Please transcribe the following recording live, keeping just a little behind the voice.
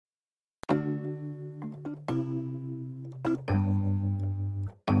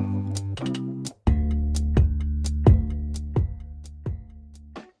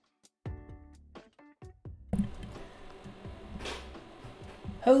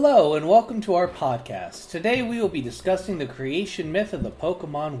Hello and welcome to our podcast. Today we will be discussing the creation myth of the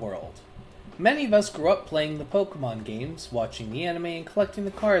Pokemon world. Many of us grew up playing the Pokemon games, watching the anime, and collecting the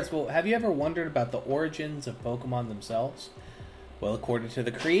cards, but have you ever wondered about the origins of Pokemon themselves? Well, according to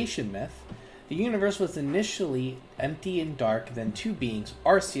the creation myth, the universe was initially empty and dark, then two beings,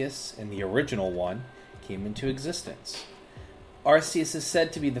 Arceus and the original one, came into existence. Arceus is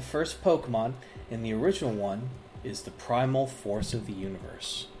said to be the first Pokemon, and the original one is the primal force of the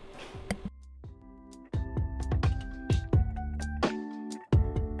universe.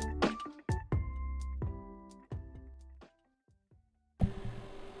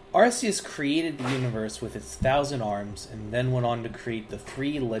 Arceus created the universe with its 1,000 arms and then went on to create the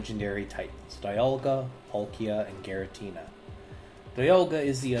three legendary titans, Dialga, Palkia, and Giratina. Dialga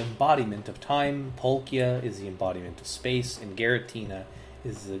is the embodiment of time, Palkia is the embodiment of space, and Giratina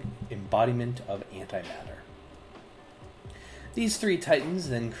is the embodiment of antimatter. These three titans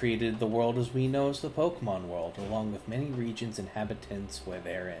then created the world as we know as the Pokemon world, along with many regions and inhabitants where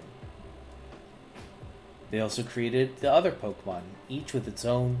they're in. They also created the other Pokemon, each with its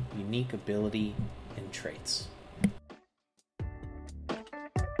own unique ability and traits.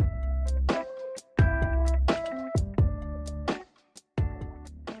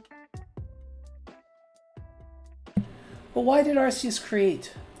 But why did Arceus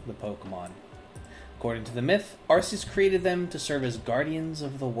create the Pokemon? According to the myth, Arceus created them to serve as guardians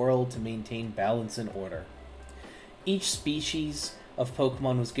of the world to maintain balance and order. Each species of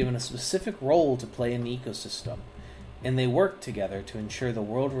Pokemon was given a specific role to play in the ecosystem, and they worked together to ensure the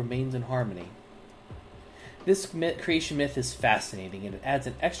world remains in harmony. This creation myth is fascinating, and it adds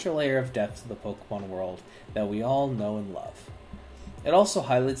an extra layer of depth to the Pokemon world that we all know and love. It also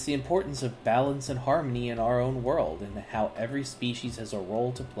highlights the importance of balance and harmony in our own world, and how every species has a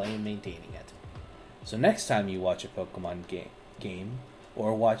role to play in maintaining it. So next time you watch a Pokemon game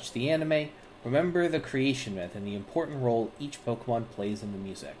or watch the anime, remember the creation myth and the important role each Pokemon plays in the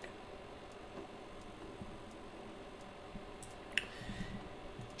music.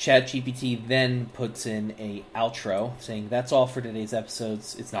 ChatGPT then puts in a outro saying, "That's all for today's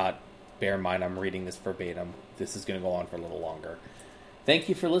episodes." It's not, bear in mind I'm reading this verbatim. This is going to go on for a little longer. Thank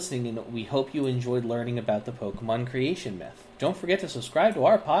you for listening, and we hope you enjoyed learning about the Pokemon creation myth. Don't forget to subscribe to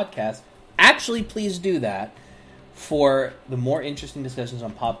our podcast. Actually, please do that for the more interesting discussions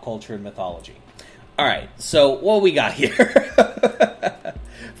on pop culture and mythology. Alright, so what we got here?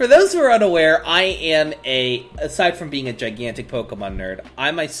 For those who are unaware, I am aside from being a gigantic Pokemon nerd,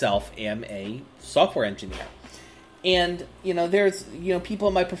 I myself am a software engineer. And, there's, people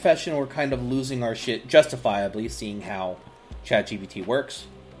in my profession who are kind of losing our shit justifiably, seeing how ChatGPT works.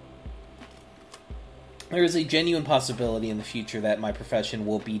 There is a genuine possibility in the future that my profession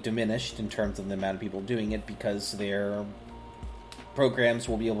will be diminished in terms of the amount of people doing it because their programs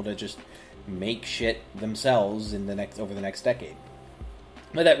will be able to just make shit themselves over the next decade.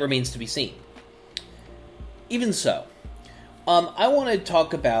 But that remains to be seen. Even so, I want to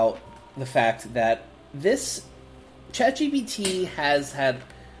talk about the fact that this ChatGPT has had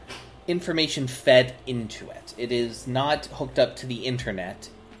information fed into it. It is not hooked up to the internet,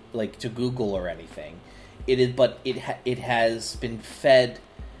 like to Google or anything. It has been fed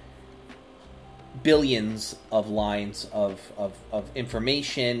billions of lines of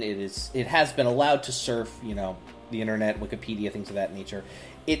information. It has been allowed to surf, the internet, Wikipedia, things of that nature.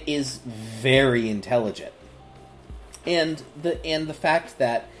 It is very intelligent, and the fact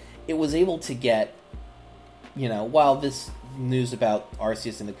that it was able to get, while this news about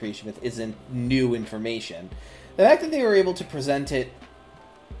Arceus and the creation myth isn't new information, the fact that they were able to present it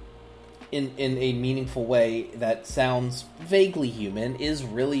in a meaningful way that sounds vaguely human is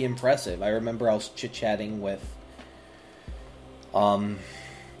really impressive. I remember I was chit-chatting with a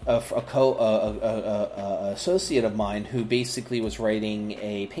associate of mine who basically was writing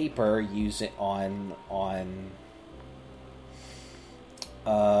a paper on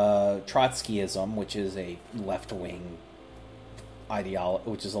Trotskyism, which is a left-wing ideology,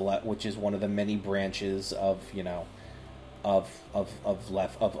 which is one of the many branches of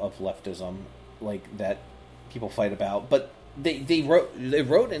leftism, like, that people fight about. But they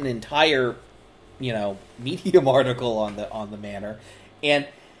wrote an entire Medium article on the matter, and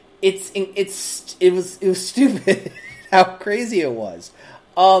it was stupid how crazy it was.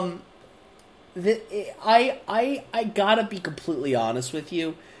 I gotta be completely honest with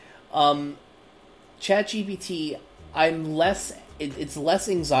you. ChatGPT, it's less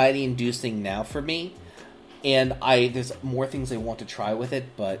anxiety inducing now for me. And there's more things I want to try with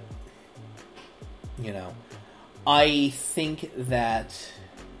it, but, I think that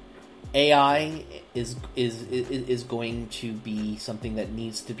AI is going to be something that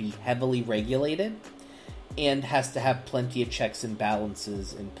needs to be heavily regulated and has to have plenty of checks and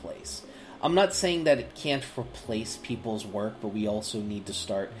balances in place. I'm not saying that it can't replace people's work, but we also need to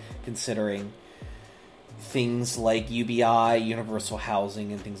start considering things like UBI, universal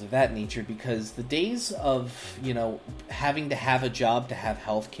housing, and things of that nature, because the days of, having to have a job to have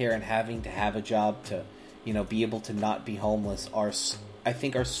healthcare and having to have a job to, be able to not be homeless are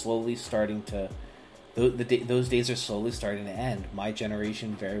slowly starting to, those days are slowly starting to end. My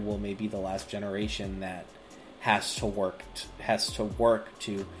generation very well may be the last generation that has to work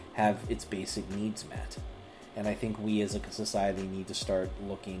to have its basic needs met. And I think we as a society need to start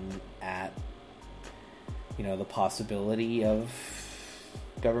looking at, the possibility of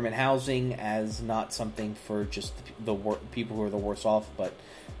government housing as not something for just the people who are the worse off, but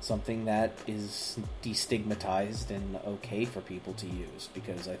something that is destigmatized and okay for people to use.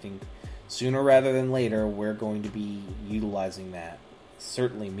 Because I think sooner rather than later, we're going to be utilizing that.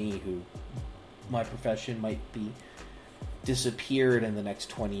 Certainly me, who my profession might be disappeared in the next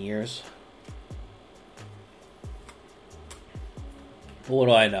 20 years. But what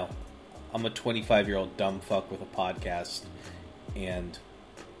do I know? I'm a 25-year-old dumb fuck with a podcast and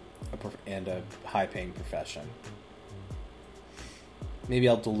a high-paying profession. Maybe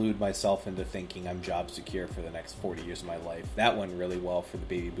I'll delude myself into thinking I'm job secure for the next 40 years of my life. That went really well for the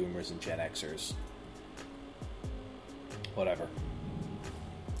baby boomers and Gen Xers. Whatever.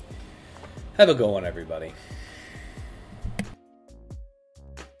 Have a good one, everybody.